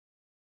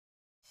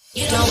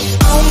Venom.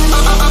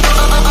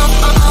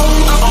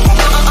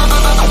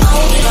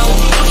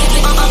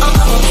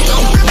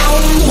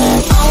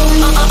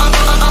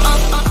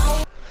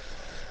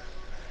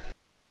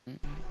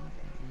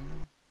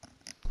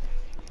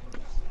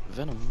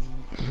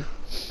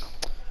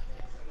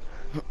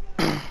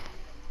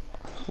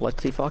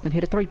 Let's see if I can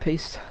hit a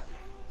three-piece.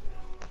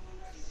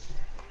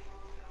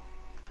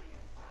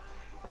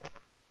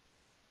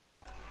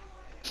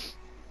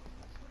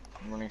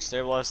 I'm running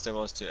stabilize to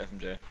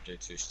FMJ,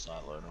 J2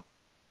 start loader.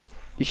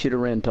 You should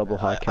have ran double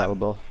high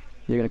caliber.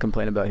 You're gonna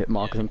complain about hit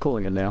markers. I'm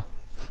calling it now.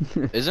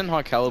 Isn't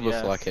high caliber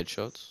for like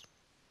headshots?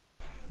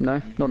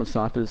 No, not on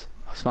snipers.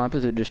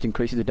 Snipers, it just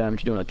increases the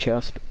damage you do on a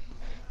chest.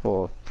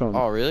 Or from.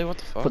 Oh really? What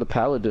the fuck? For the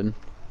paladin.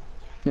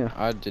 Yeah.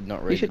 I did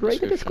not read. You should read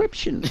the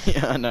description.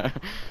 Yeah, I know.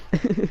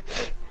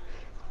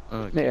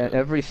 Okay. Yeah,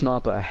 every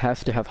sniper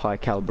has to have high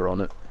caliber on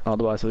it.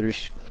 Otherwise, it'll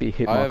just be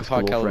hit I markers have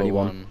high for caliber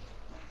anyone. one.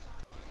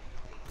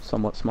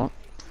 Somewhat smart.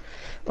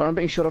 But I'm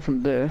being shot at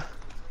from there.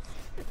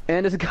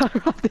 And there's a guy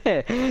right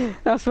there.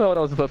 That's what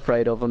I was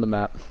afraid of on the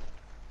map.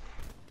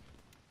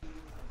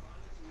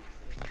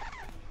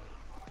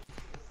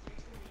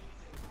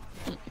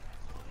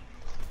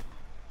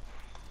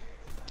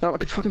 Oh,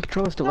 the fucking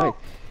controller's delayed. No.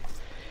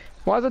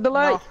 Why is it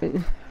delayed?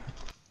 No.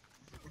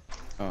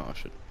 Oh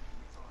shit.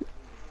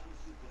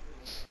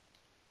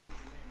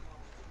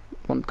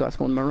 One guy's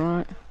on my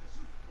right.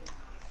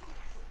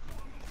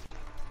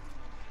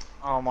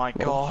 Oh my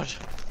god.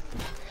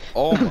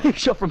 Oh my.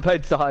 Shot from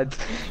both sides.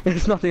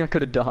 There's nothing I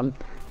could have done.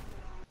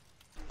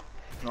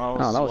 No,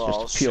 Oh, that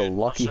was just a pure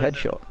lucky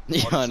headshot.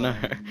 Yeah, I know.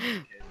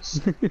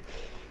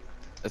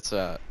 It's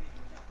I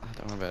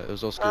don't know about it. It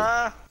was all good.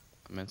 I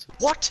meant it.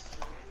 What?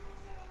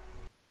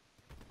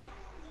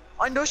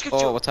 I know you.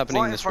 Oh, what's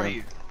happening in this front of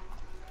room? you.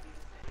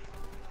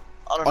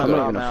 I don't I'm know.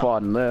 not even gonna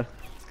fight in there.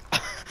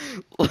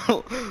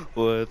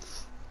 What?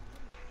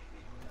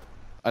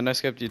 I no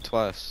scoped you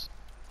twice.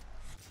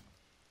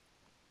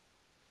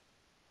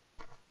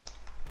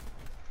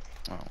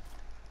 Oh.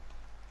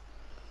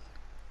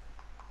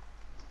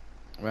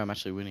 Well, I'm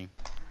actually winning.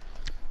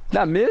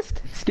 That missed?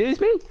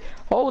 Excuse me?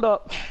 Hold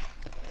up.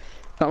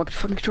 Oh, my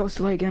fucking control's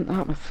delay again.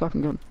 Oh my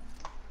fucking god.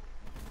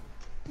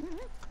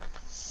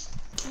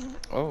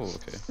 Oh,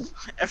 okay.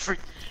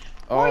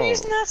 Why are you Oh.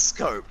 using that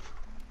scope?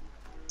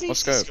 What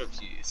scope?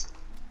 Scopes you use?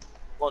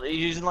 Well, you're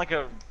using like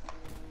a...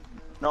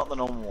 Not the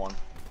normal one.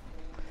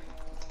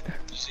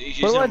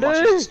 You're What do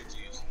I do?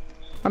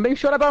 I'm being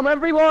shot at by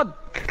everyone!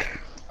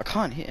 I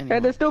can't hit anyone.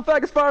 And there's still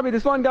faggots firing me.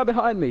 There's one guy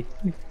behind me.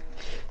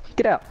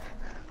 Get out.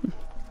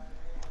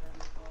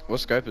 What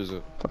scope is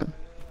it? I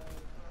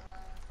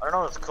don't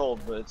know what it's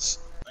called, but it's...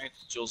 I think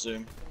it's dual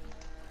zoom.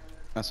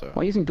 That's alright. Why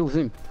are you using dual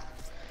zoom?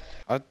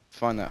 I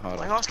find that hard.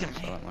 Why I are you asking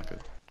me? don't like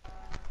it.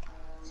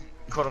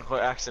 Quote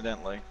unquote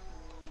accidentally.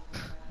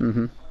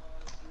 Mm-hmm.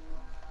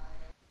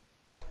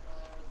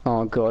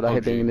 Oh god, I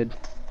hate being in mid.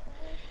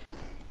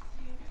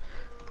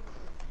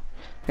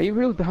 Are you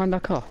really behind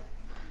that car?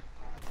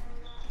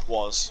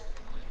 Was.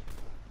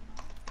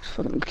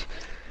 Fucking...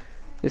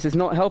 This is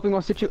not helping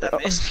my situation.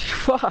 That missed.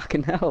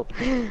 Fucking hell.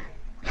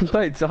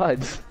 Both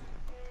sides.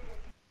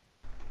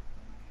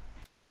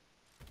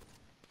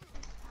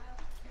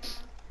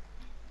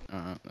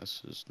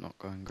 This is not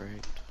going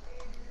great.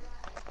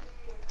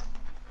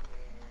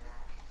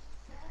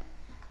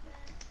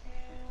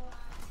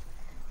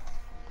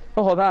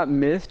 Oh, that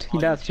missed. Oh,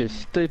 That's just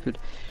stupid.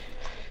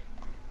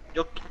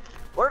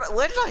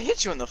 Where did I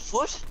hit you in the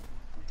foot?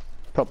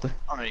 Probably.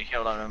 Oh no, you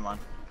killed that, never mind.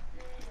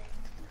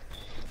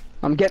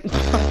 I'm getting...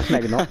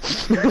 Maybe not.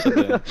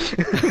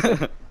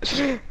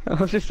 I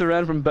was just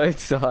around from both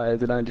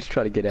sides and I just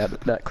tried to get out.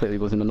 That clearly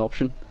wasn't an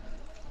option.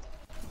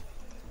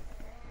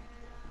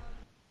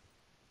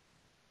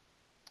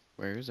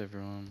 Where is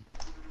everyone?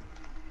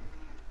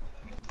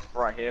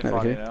 Right here, Over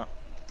fighting here. it out.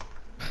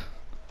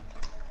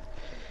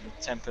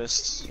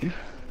 Tempest.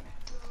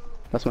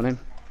 That's my name.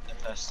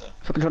 Tempesta.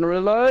 Fucking trying to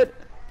reload.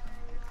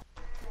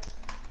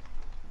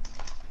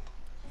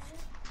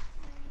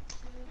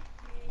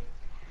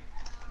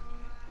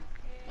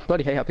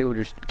 Bloody hate how people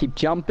just keep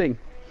jumping.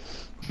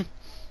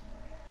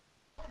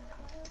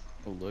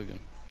 Oh,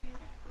 Logan.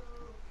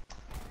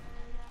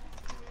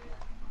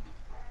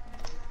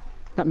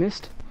 That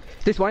missed.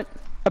 This won't.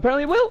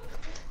 Apparently it will.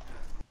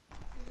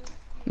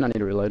 No, I need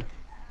to reload.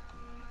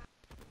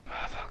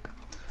 Oh, fuck.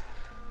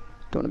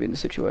 Don't want to be in this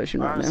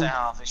situation I right understand now.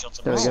 how these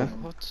shots are There we go.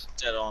 missing. What?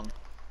 Dead on.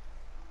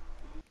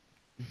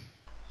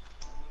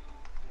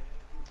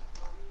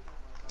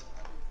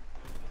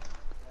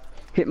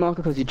 Hit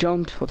marker because you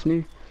jumped. What's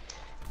new?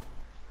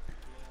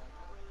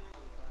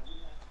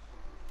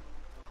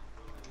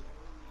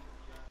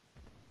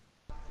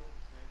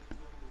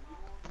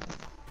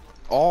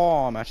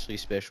 Oh, I'm actually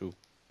special.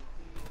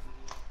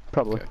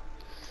 Probably.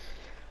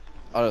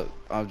 Okay.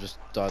 I've just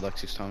died like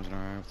 6 times in a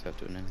row without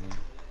doing anything.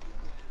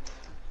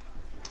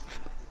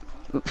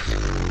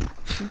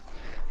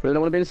 Really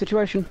don't want to be in a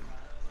situation.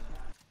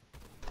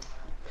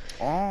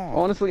 Oh.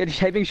 Honestly, I just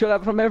hate being shot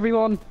at from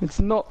everyone. It's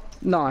not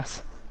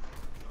nice.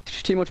 It's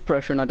just too much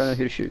pressure and I don't know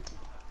who to shoot.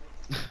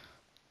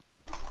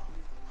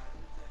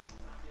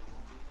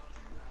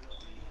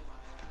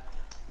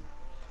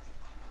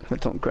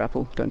 It's on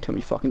grapple. Don't tell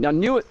me fucking. I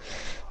knew it!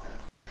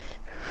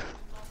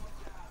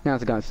 Now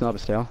it's a guy in sniper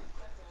style.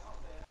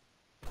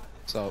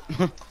 So.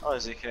 Oh,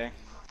 zK.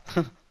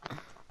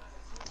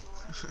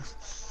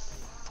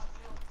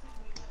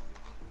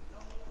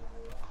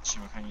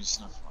 Shit, I can't use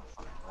snuff for my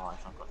fucking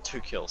life. I've got 2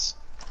 kills.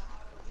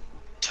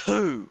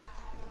 2!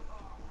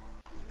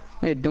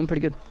 Hey, you're doing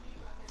pretty good.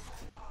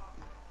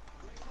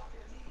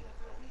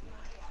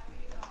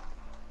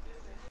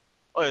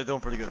 Oh, you're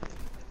doing pretty good.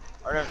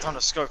 I don't have time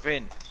to scope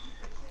in.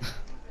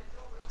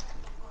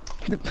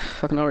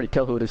 I can already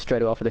tell who it is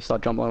straight away after they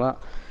start jumping like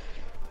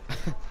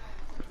that.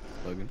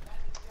 Logan.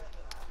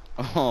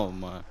 Oh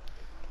my.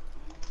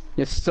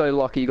 You're so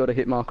lucky you got a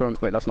hit marker on.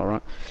 Wait, that's not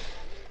right.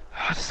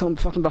 There's someone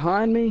fucking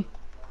behind me.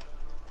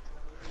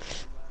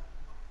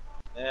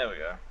 There we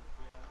go.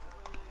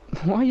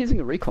 Why are you using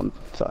a recon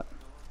sight?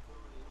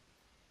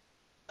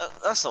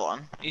 That's the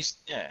one. He's,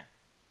 yeah.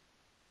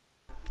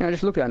 Yeah, I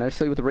just look at it and I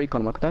see with the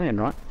recon, I'm like, that ain't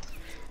right.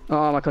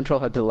 Oh, my control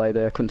had delay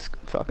there, I couldn't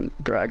fucking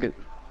drag it.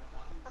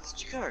 Where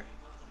did you go?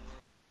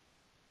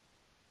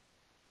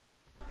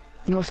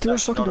 You know, still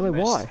That's fucking not a delay,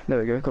 miss. why? There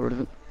we go, got rid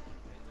of it.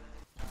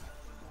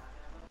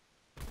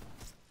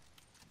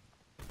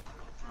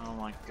 Oh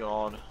my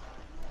god.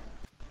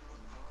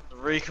 The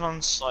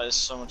recon sight is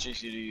so much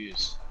easier to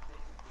use.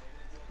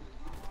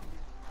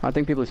 I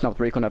think people who snap with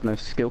recon have no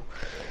skill.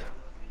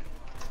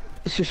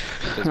 It's just,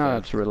 no,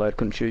 it's reload,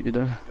 couldn't shoot you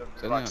there.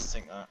 You're right to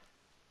think that.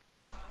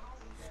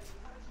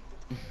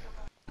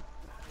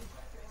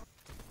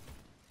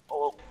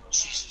 Oh,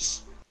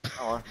 Jesus.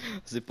 Oh,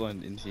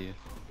 Zipline in here.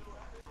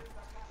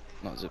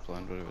 Not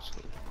zipline, whatever it's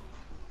called.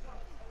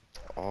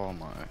 Oh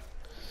my.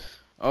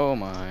 Oh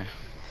my.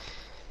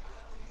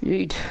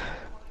 Yeet.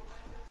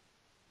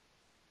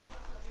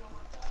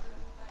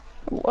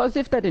 What as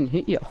if that didn't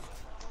hit you?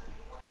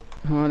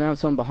 Oh, now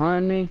someone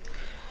behind me.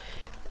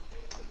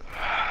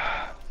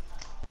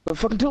 But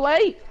fucking too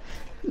late!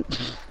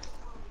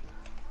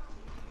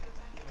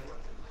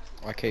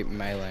 I keep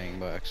meleeing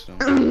by accident.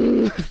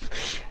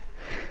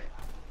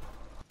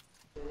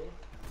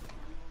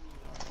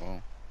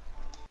 Well.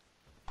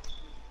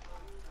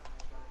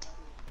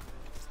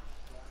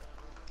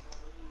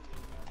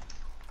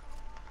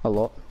 A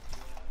lot.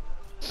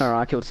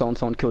 Alright, I killed someone,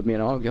 someone killed me,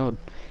 and oh god.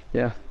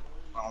 Yeah.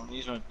 I'm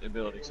using my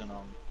abilities and yeah,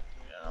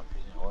 I'm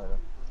using it later.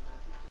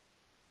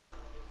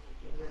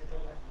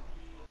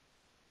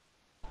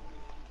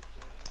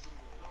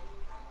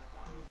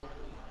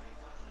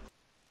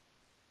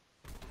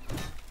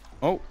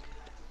 Oh.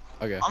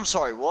 Okay. I'm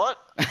sorry, what?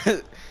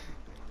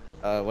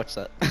 What's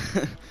that?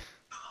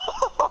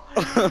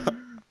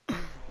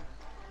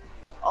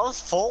 I was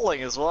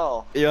falling as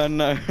well. Yeah, I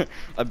know.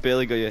 I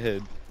barely got your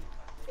head.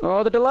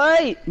 Oh, the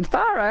delay!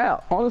 Far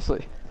out,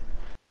 honestly.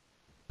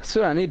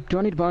 So, do I need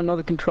to buy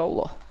another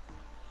controller?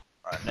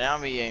 Alright, now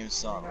me aim's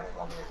starting to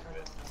come a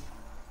bit.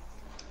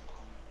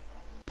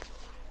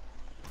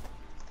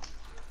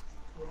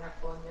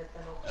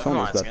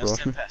 Someone's Alright, it's back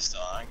against rushing. Tempesta,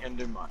 I ain't gonna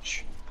do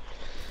much.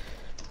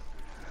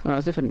 Oh,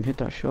 as if I didn't hit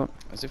that shot.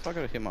 As if I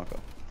got a hit marker.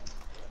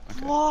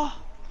 Okay. What?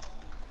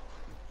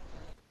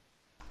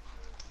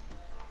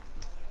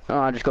 Oh,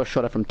 I just got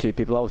shot at from 2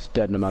 people. I was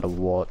dead no matter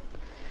what.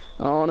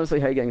 Oh, honestly,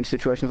 hate getting in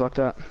situations like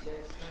that.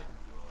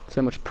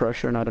 So much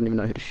pressure and I don't even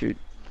know who to shoot.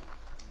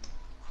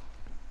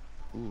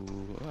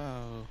 Ooh,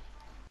 wow.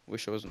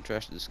 Wish I wasn't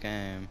trash at this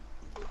game.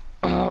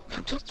 Oh,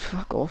 just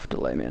fuck off,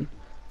 delay, man.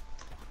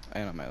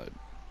 And I meleeed.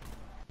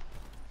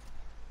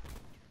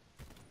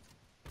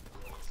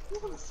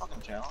 Look at the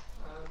fucking tower.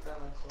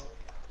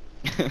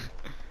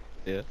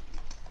 Yeah.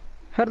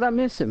 How did I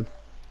miss him?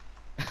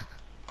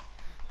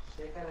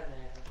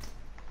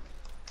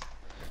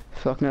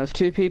 Fuck no, there's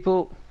 2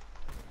 people.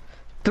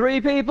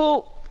 3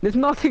 people! There's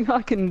nothing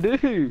I can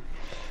do!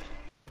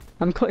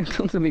 I'm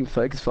constantly being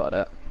focus fired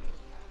at.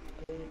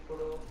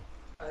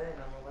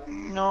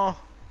 No.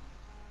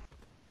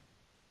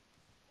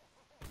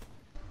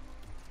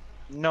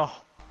 No.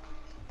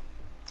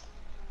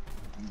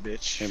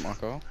 Bitch. Hit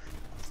marker.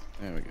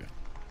 There we go.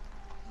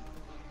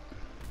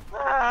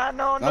 Ah,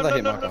 no, no, Another no,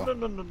 hit no, marker. no,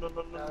 no, no, no, no,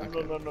 no, no,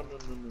 Okay. no, no, no, no,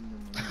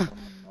 no,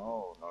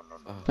 no, no,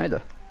 no. Hey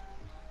there.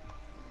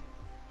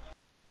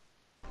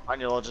 I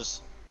knew I'll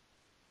just.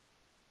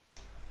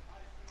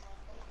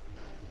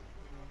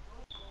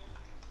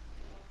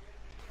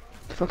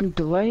 Fucking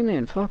delay,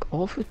 man. Fuck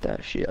off with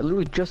that shit. I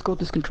literally just got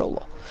this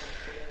controller.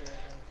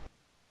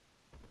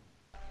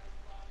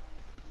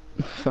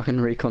 Fucking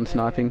recon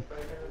sniping.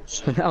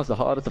 That was the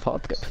hardest of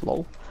hard to get,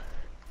 lol.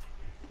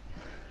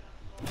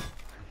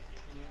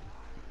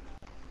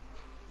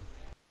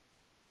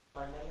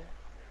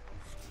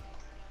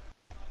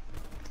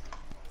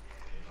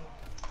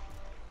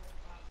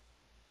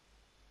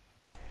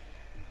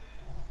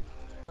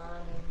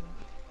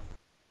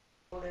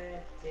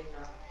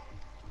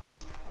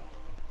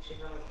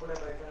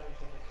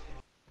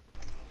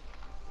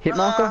 Hit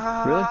marker?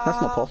 Really?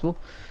 That's not possible.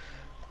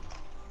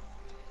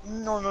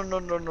 No, no, no,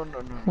 no, no,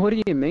 no, no. What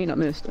do you mean I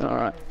missed?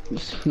 Alright.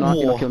 No,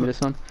 you're not killing me this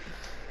time.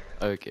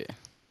 Okay.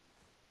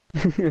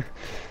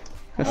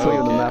 I saw you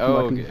on the map. I'm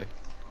like, Okay.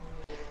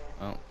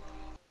 Oh.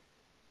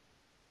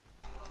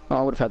 Oh,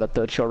 I would have had that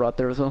third shot right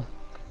there as well.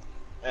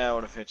 Yeah, I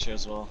would have hit you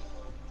as well.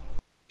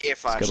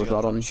 If I Let's actually go with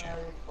got that on. shit.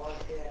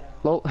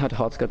 Lol, had to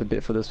hardscope a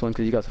bit for this one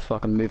because you guys are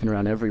fucking moving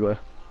around everywhere.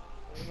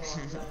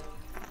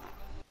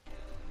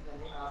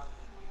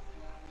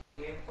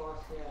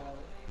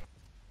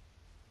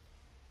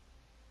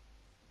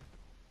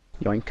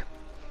 Yoink.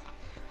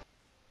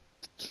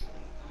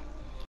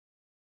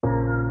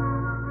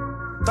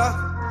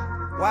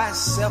 Why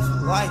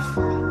self-life?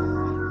 We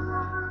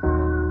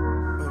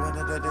ran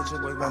up that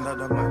digit, we ran up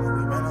the money.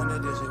 We ran on the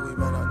digit, we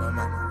ran up the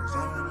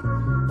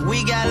money.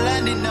 We got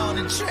London on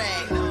the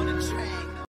track.